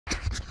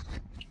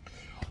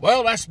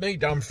Well, that's me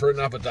done for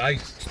another day.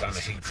 It's done a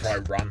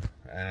Heathrow run.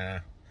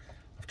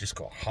 I've just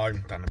got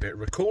home, done a bit of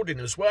recording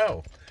as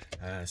well.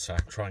 So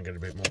try and get a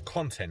bit more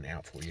content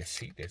out for you.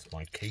 See, there's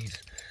my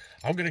keys.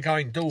 I'm going to go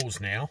indoors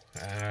now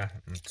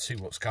and see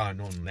what's going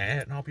on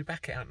there. And I'll be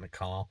back out in the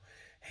car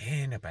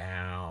in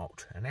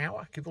about an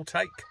hour, give or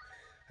take.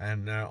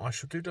 And I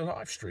shall do the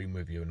live stream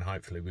with you, and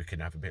hopefully we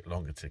can have a bit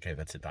longer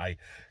together today,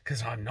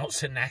 because I'm not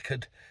so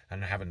knackered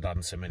and I haven't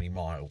done so many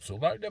miles.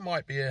 Although there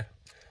might be a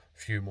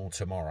few more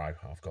tomorrow.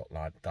 I've got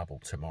like double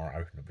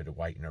tomorrow and a bit of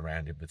waiting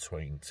around in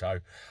between. So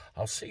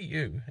I'll see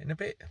you in a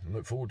bit.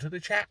 Look forward to the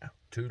chat.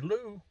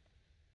 Toodaloo.